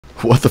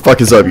What the fuck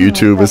is up,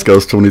 YouTube? It's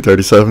Ghost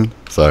 2037.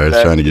 Sorry, I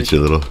was trying to get you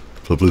a little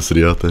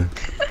publicity out there.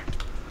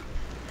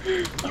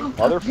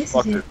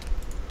 Motherfucker.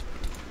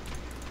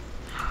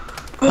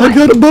 I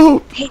got a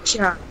boat! Hate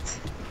you. I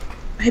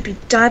hope you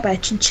die by a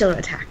chinchilla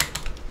attack.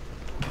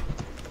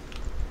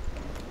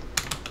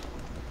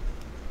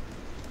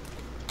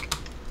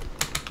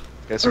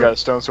 Guess I got a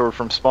stone sword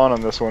from spawn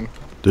on this one.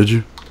 Did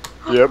you?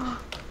 Yep.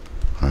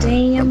 Right,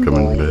 Damn, I'm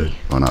coming boy. back.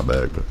 Well, not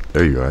back, but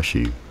there you go. I see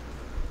you.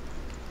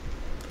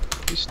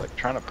 He's like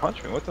trying to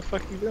punch me. What the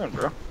fuck are you doing,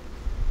 bro?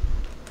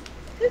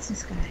 Who's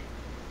this guy?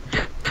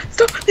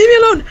 Stop! Leave me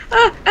alone!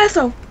 Ah,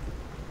 asshole!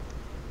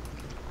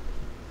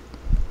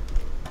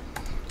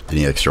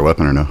 Any extra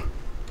weapon or no?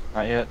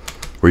 Not yet.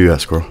 Where you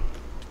at, Squirrel?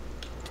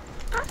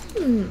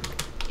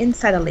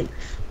 Inside a leaf.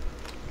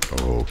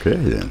 Okay,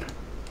 then.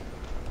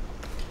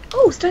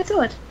 Oh, stone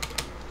sword.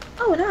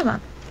 Oh, an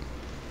armor.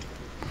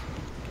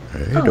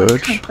 Hey, Oh,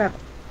 Dutch. can't grab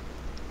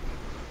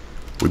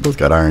it. We both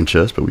got iron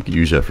chests, but we could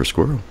use that for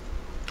Squirrel.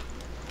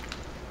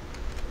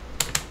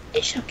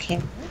 It's okay.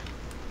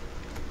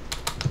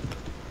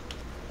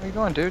 Where you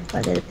going, dude?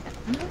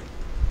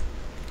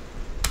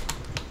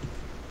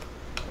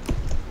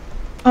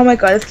 Oh my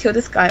god, let's kill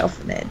this guy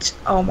off an edge.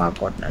 Oh my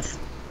goodness.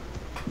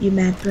 You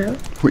mad, bro?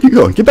 Where you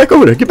going? Get back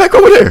over there. Get back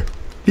over there.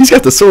 He's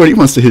got the sword. He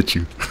wants to hit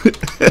you.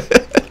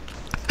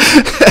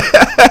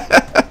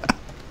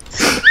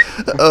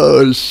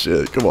 Oh,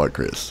 shit. Come on,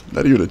 Chris.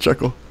 Not even a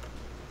chuckle.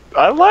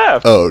 I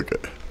laughed. Oh, okay.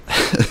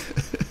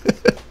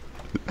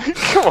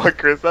 Come on,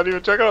 Chris. Not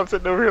even checking. I'm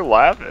sitting over here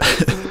laughing.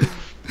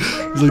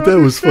 He's like, that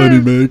was funny,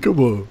 man. Come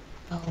on.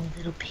 Oh,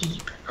 little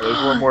peep. There's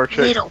one more chick.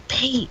 Little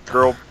peep.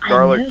 Girl, I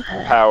garlic knew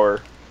her.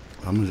 power.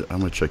 I'm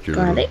gonna check your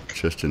Garlic? little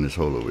chest in this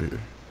hole over here.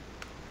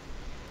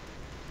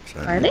 So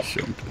I Garlic? need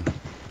something.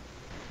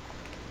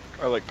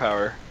 Garlic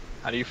power.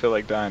 How do you feel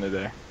like dying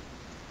today?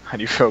 How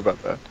do you feel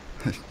about that?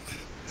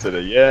 Is it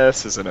a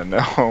yes? Is it a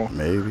no?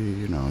 Maybe,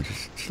 you know,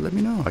 just let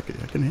me know. I can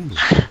handle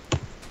it.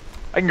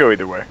 I can go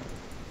either way.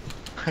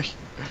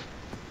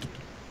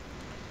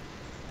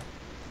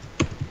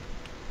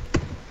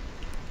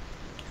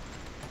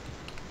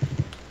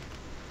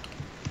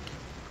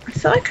 I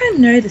feel like I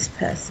know this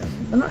person.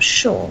 I'm not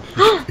sure.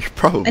 You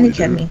probably And he do.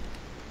 killed me.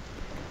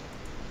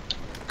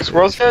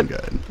 Squirrel's dead?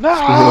 No!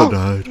 Squirrel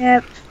died.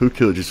 Yep. Who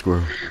killed you,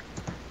 Squirrel?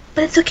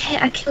 But it's okay,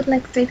 I killed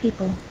like 3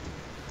 people.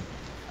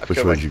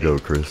 Which way did you go,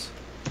 Chris?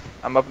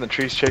 I'm up in the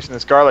trees chasing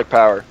this garlic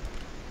power.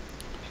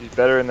 She's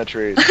better in the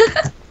trees.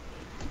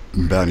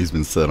 Bounty's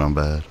been set on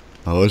bad.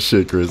 Oh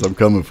shit, Chris, I'm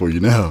coming for you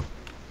now.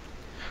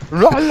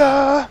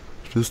 Rala!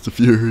 Fist of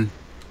Fury.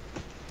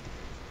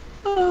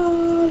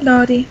 Oh,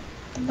 lordy.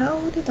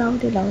 Lordy,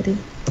 lordy, lordy.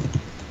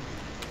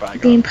 Bye,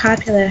 Being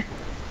popular,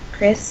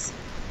 Chris.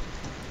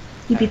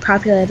 You'd be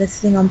popular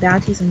listening on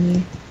bounties on you.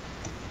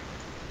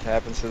 It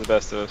happens to the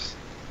best of us.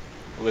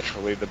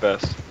 Literally the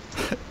best.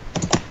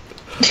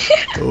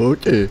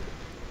 Okay.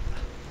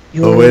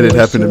 Oh wait, it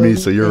happened to me,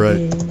 so you're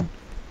right.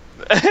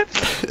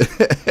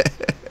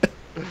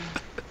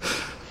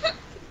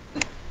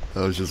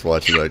 I was just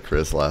watching that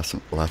Chris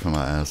laughing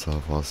my ass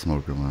off while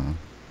smoking one.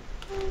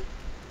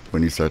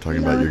 When you start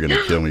talking about you're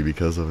gonna kill me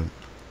because of it.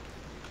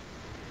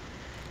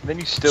 Then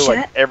you still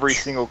like every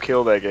single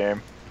kill that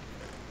game.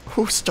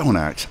 Oh, Stone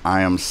Axe.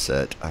 I am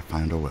set. I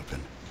find a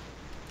weapon.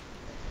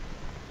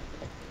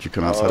 Did you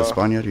come outside of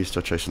spawn yet, or are you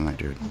still chasing that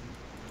dude?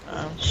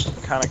 I'm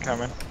kinda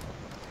coming.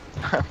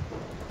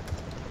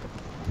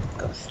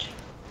 Ghost.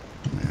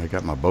 I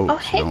got my boat. Oh,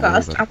 so hey, don't worry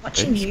Ghost. about I'm it.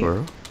 watching Hey, you.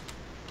 Squirrel.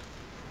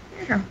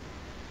 Yeah.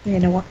 You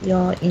know what?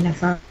 You're in a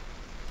farm.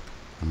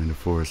 I'm in the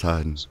forest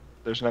hiding.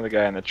 There's another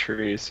guy in the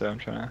trees, so I'm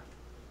trying to...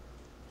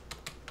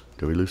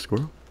 Did we lose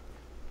Squirrel?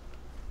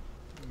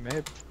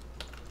 Maybe.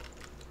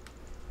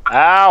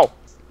 Ow!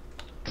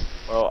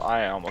 Well,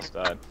 I almost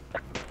died.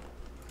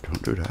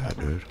 Don't do that,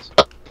 dude.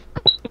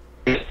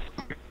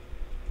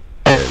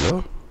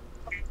 Hello?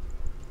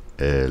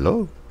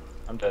 Hello?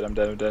 I'm dead, I'm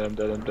dead, I'm dead, I'm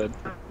dead, I'm dead.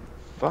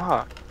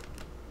 Fuck.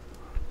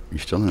 You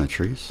still in the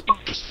trees?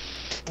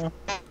 Yeah.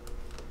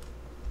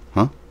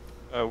 Huh?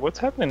 What's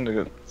happening to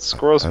the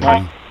squirrel's I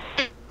don't mic? know.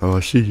 Oh, I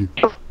see you.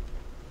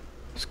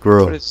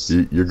 Squirrel, What is-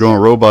 you're going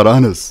robot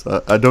on us.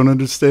 I don't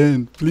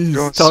understand. Please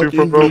Going talk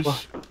super English.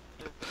 robot.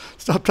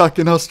 Stop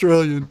talking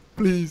Australian.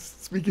 Please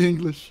speak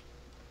English.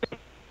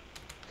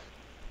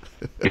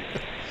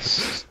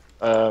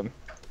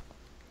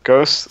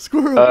 Ghost?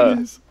 Squirrel,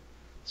 please.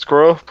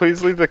 Squirrel,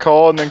 please leave the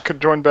call and then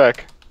join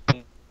back.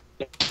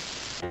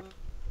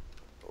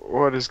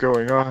 What is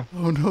going on?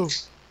 Oh no.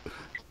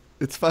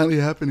 It's finally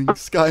happening.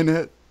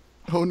 Skynet.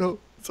 Oh no.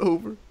 It's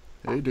over.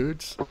 Hey,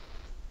 dudes.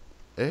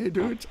 Hey,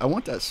 dudes. I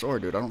want that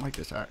sword, dude. I don't like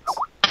this axe.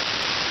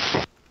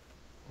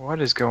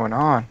 What is going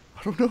on?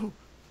 I don't know.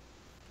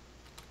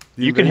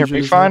 The You can hear invasion me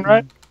is fine,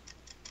 right?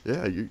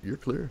 happening. Yeah, you're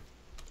clear.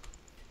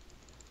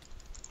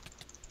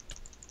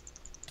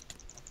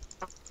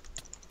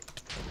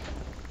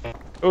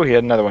 Oh, he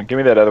had another one. Give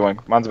me that other one.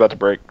 Mine's about to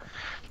break.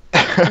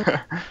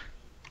 There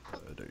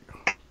you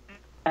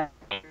go.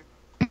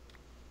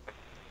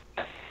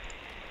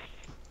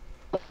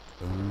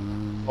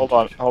 Hold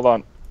hold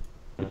on.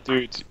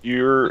 Dude,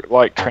 you're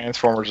like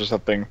Transformers or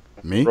something.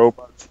 Me?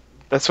 Robots.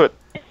 That's what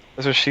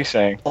she's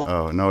saying.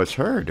 Oh, no, it's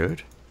her,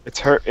 dude. It's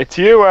her. It's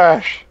you,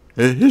 Ash.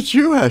 It's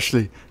you,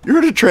 Ashley.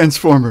 You're the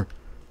Transformer.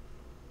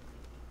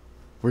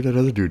 Where'd that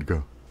other dude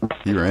go?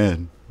 He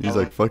ran. He's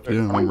like, fuck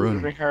you, I'm running.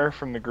 Removing her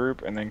from the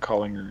group and then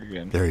calling her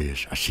again. There he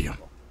is. I see him.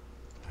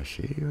 I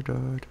see you,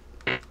 dude.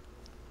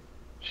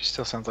 She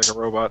still sounds like a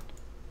robot.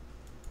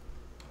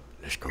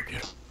 Let's go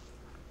get him.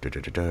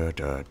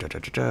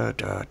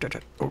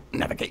 Oh,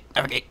 navigate.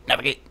 Oh, you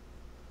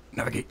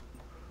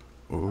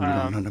don't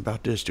know nothing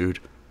about this, dude.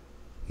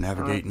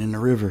 Navigating in the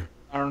river.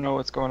 I don't know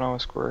what's going on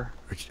with Square.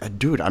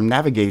 Dude, I'm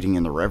navigating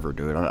in the river,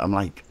 dude. I'm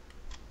like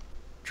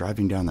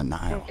driving down the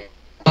Nile.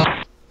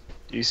 Do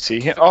you see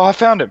him? Oh, I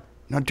found him.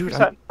 No, dude,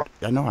 I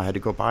know. I had to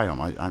go by him.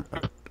 I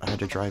had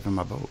to drive in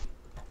my boat.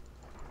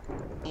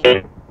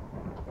 Did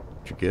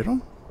you get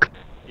him?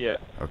 Yeah.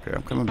 Okay,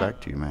 I'm coming back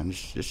to you, man.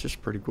 It's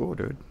just pretty cool,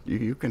 dude.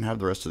 You can have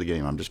the rest of the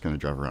game. I'm just gonna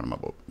drive around in my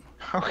boat.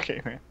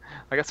 Okay, man.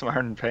 I got some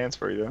iron pants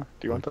for you, though.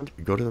 Do you want them?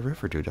 Go to the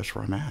river, dude. That's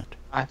where I'm at.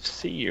 I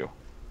see you.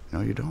 No,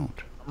 you don't.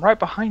 I'm right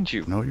behind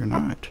you. No, you're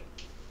not.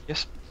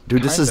 Yes.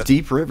 Dude, this is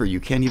deep river. You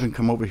can't even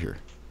come over here.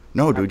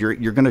 No, dude,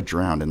 you're gonna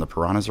drown, and the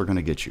piranhas are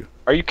gonna get you.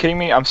 Are you kidding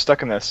me? I'm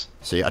stuck in this.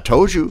 See, I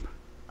told you.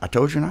 I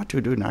told you not to,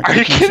 dude. Now I Are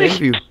you gotta come kidding?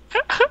 save you.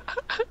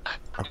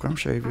 I'll come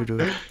save you,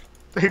 dude.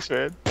 Thanks,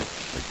 man.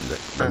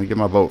 Let me get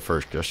my boat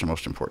first. That's the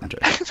most important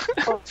thing.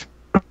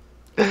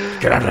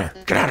 Get out of there.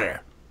 Get out of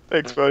there.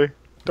 Thanks, buddy.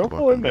 Don't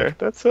fall in there.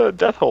 That's a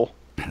death hole.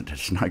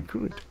 That's not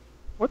good.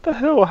 What the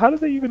hell? How did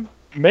they even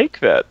make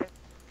that?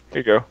 Here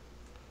you go.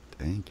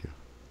 Thank you.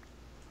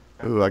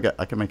 Ooh, I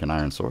can make an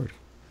iron sword.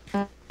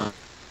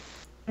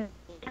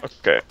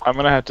 Okay, I'm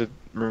gonna have to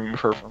remove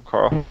her from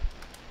Carl.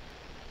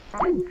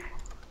 Alright,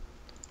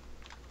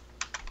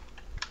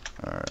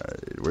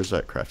 where's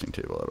that crafting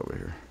table at over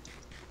here?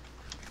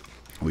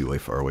 Are we way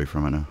far away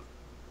from it now?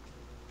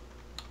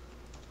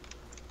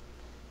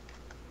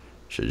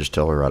 Should I just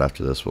tell her right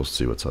after this? We'll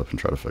see what's up and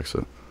try to fix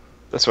it.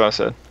 That's what I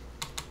said.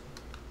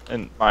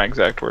 In my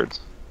exact words.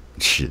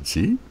 Shit,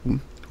 see?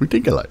 We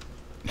think alike.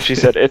 She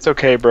said, "It's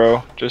okay,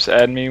 bro. Just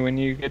add me when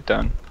you get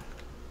done."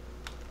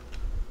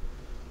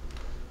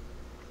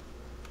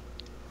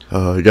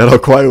 You got all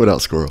quiet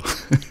without Squirrel.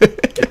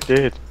 It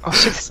did. Oh,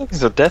 60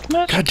 seconds of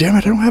deathmatch? God damn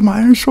it, I don't have my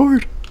iron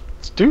sword.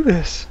 Let's do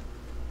this.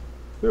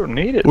 We don't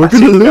need it. We're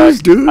gonna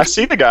lose, dude. I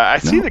see the guy. I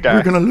see the guy.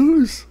 We're gonna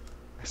lose.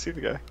 I see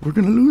the guy. We're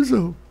gonna lose,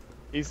 though.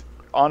 He's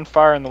on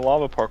fire in the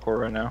lava parkour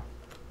right now.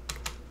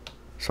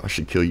 So I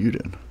should kill you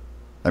then.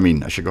 I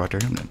mean, I should go after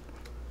him then.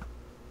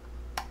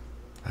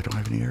 I don't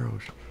have any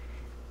arrows.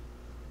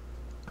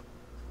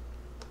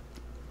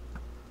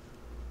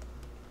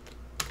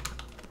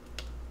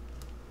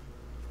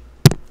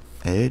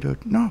 Hey,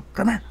 dude. No,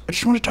 come here. I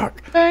just want to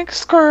talk. Thanks,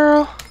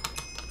 squirrel.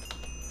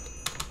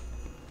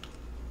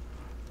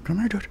 Come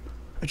here, dude.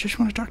 I just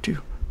want to talk to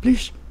you.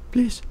 Please,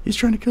 please. He's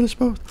trying to kill us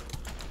both.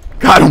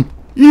 Got him.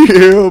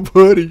 Yeah,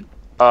 buddy.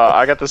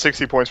 I got the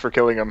 60 points for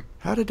killing him.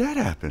 How did that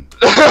happen?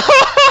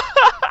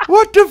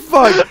 What the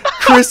fuck?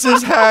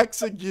 Chris's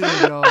hacks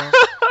again, y'all.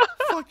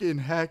 Fucking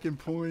hacking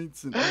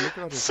points and look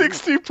at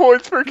 60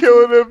 points for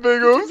killing him,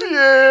 Biggles.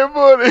 Yeah,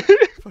 buddy.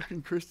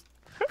 Fucking Chris.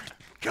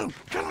 Kill him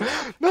now.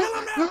 Kill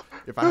him now.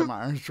 If I had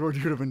my iron sword,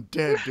 you would have been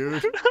dead,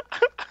 dude.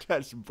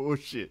 That's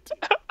bullshit.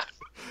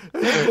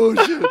 That's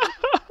bullshit.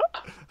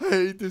 I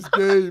hate this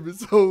game.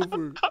 It's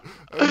over.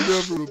 I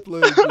never will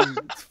play again.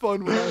 It's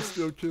fun when I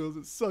steal kills.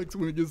 It sucks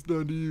when it gets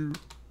done to you.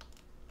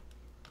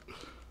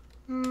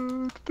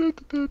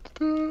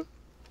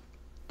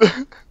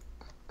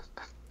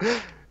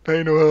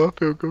 I know how I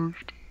feel,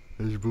 Ghost.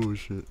 That's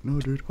bullshit. No,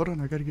 dude. Hold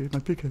on. I gotta get my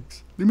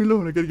pickaxe. Leave me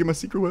alone. I gotta get my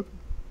secret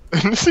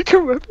weapon.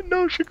 Secret weapon?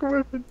 No secret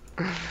weapon.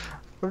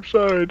 I'm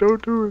sorry.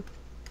 Don't do it.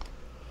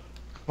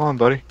 Come on,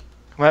 buddy.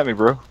 Come at me,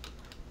 bro.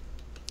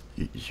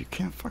 You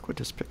can't fuck with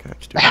this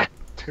pickaxe, dude.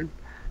 Dude,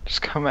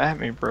 just come at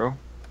me, bro.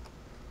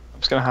 I'm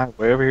just gonna hide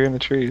way over here in the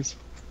trees.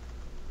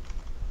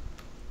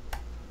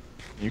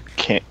 You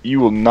can't. You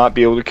will not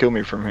be able to kill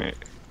me from here.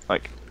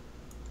 Like,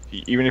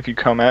 even if you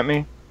come at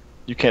me,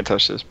 you can't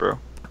touch this, bro.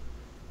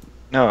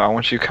 No, I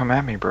want you to come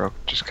at me, bro.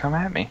 Just come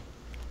at me.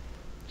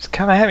 Just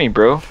come at me,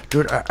 bro.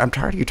 Dude, I'm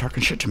tired of you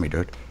talking shit to me,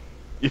 dude.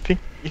 You think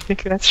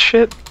that's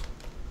shit?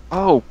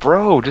 Oh,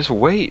 bro, just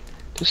wait.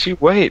 Just you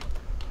wait.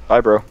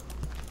 Bye, bro.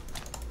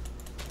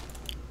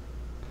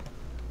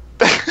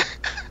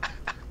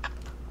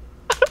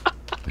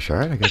 It's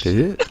alright, I got the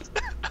hit.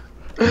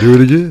 Do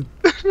it again.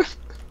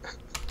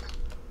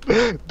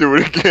 Do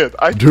it again.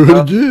 Do it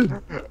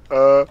again.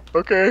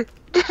 Okay.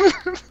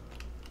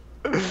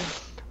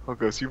 Oh,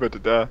 Ghost, you about to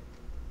die.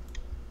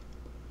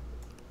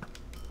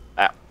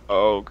 Ow.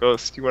 Oh,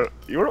 Ghost, you wanna,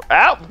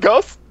 ow,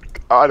 Ghost!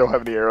 Oh, I don't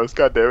have any arrows,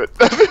 god damn it.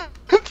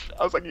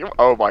 I was like,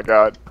 oh my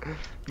god.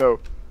 No,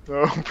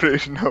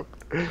 please, no.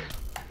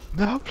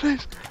 No,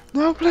 please,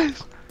 no,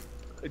 please.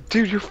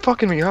 Dude, you're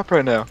fucking me up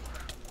right now.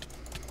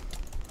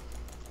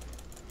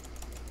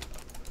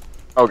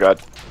 Oh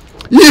god.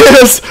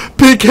 Yes!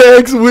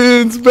 Pickaxe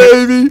wins,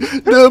 baby!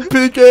 The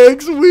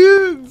pickaxe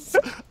wins!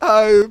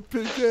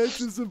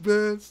 Pickaxe is the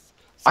best.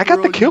 I got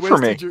the Squirrel, kill you for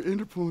me. wasted your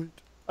ender point.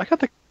 I got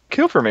the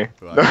kill for me.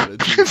 Well, I got it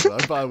too, so I'm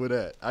fine with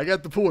that. I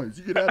got the points.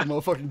 You can have the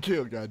motherfucking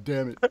kill, god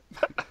damn it.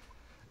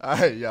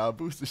 Alright, y'all.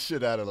 Boost the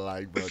shit out of the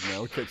like button, man.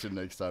 We'll catch you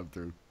next time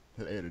through.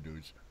 Later,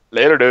 dudes.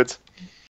 Later, dudes.